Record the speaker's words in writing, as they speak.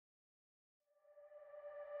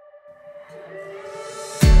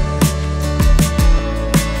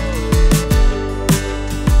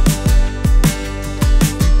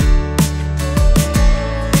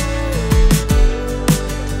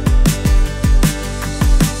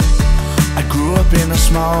grew up in a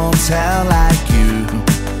small town like you.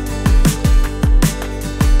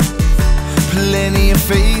 Plenty of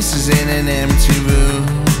faces in an empty room.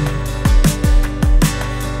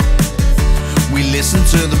 We listen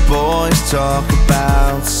to the boys talk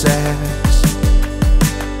about sex,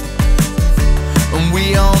 and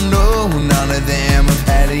we all know none of them have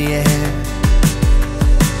had it yet.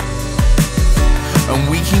 And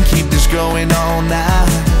we can keep this going all night,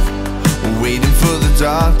 waiting for the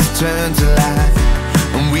dark to turn to light.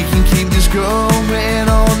 And we can keep this going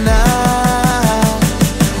all night.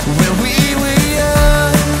 When we were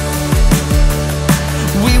young,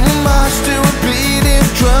 we would march to a beating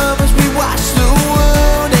drum as we watched the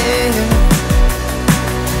world end.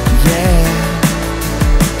 Yeah.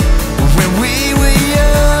 When we were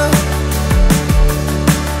young,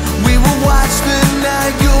 we would watch the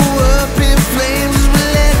night go up in flames as we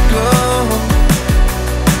let go.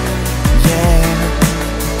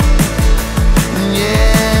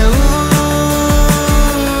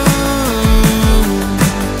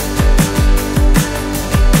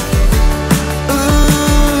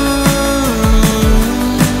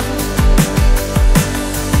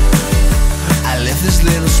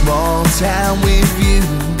 Small town with you,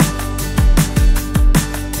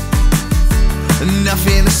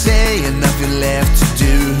 nothing to say and nothing left to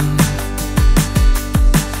do.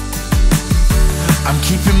 I'm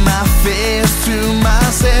keeping my fears to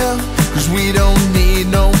myself, 'cause we don't need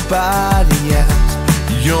nobody else.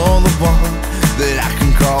 You're the one that I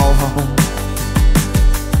can call home,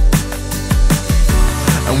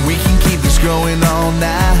 and we can keep this going all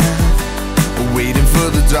night, waiting for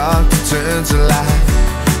the dark to turn to light.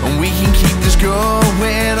 And we can keep this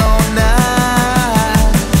going all night.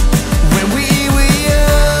 When we were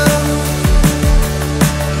young,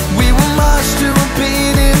 we would march to a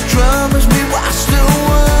beating drum as we watched the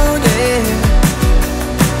world end.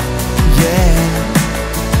 Yeah.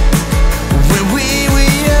 When we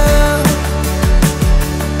were young,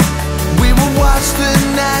 we would watch the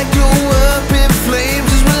night go up in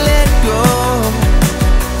flames as we let go.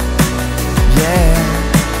 Yeah.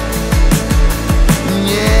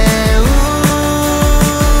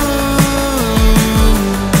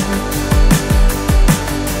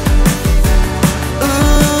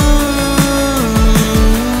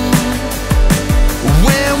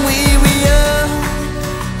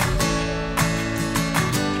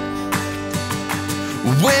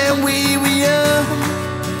 When we were young,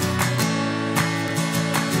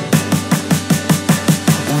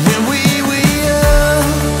 when we were young,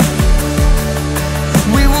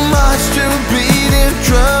 we would march to a beating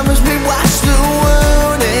drum as we watched